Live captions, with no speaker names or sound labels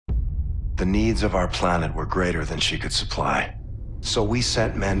The needs of our planet were greater than she could supply. So we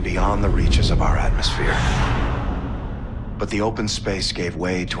sent men beyond the reaches of our atmosphere. But the open space gave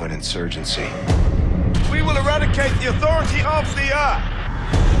way to an insurgency. We will eradicate the authority of the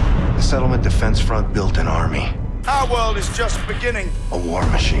Earth! The Settlement Defense Front built an army. Our world is just beginning. A war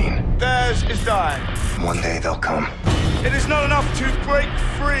machine. Theirs is dying. One day they'll come. It is not enough to break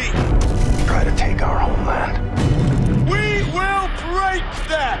free. Try to take our homeland. We will break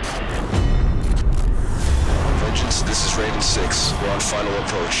that! Vengeance, this is Raven 6. We're on final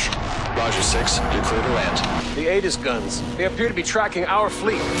approach. Roger 6, you're clear to land. The Aegis guns. They appear to be tracking our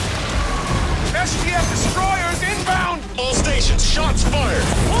fleet. STF destroyers inbound! All stations, shots fired!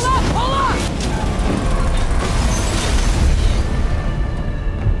 Pull up! Pull up!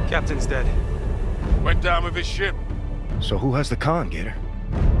 Captain's dead. Went down with his ship. So who has the con, Gator?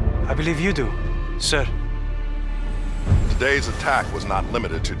 I believe you do, sir. Today's attack was not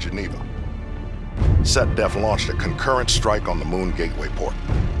limited to Geneva. SetDef launched a concurrent strike on the Moon Gateway port.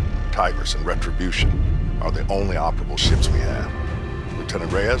 Tigris and Retribution are the only operable ships we have.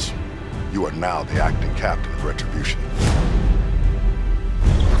 Lieutenant Reyes, you are now the acting captain of Retribution.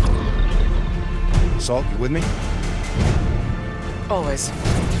 Salt, you with me? Always.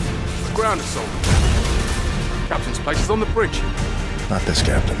 The ground is open. Captain's place is on the bridge. Not this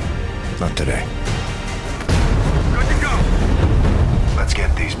captain. Not today. Good to go! Let's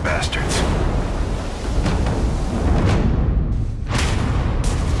get these bastards.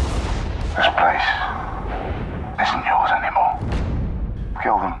 This place isn't yours anymore.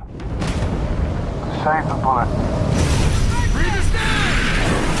 Kill them. Save the bullet. Breathe us down!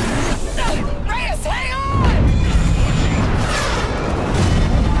 Reyes, hang on!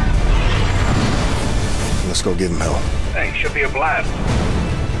 Let's go give him hell. Hey, should be a blast.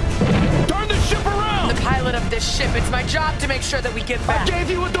 Turn the ship around! The pilot of this ship, it's my job to make sure that we get back. I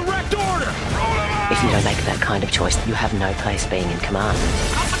gave you a direct order! If you don't make that kind of choice, you have no place being in command.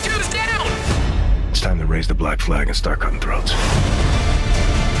 Altitude's down! It's time to raise the black flag and start cutting throats.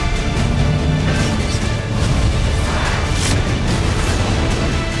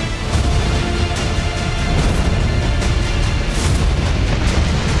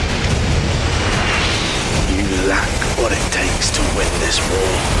 You lack what it takes to win this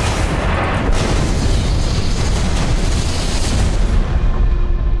war.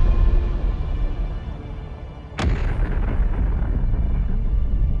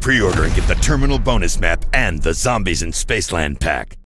 Pre-order and get the Terminal bonus map and the Zombies in Spaceland pack.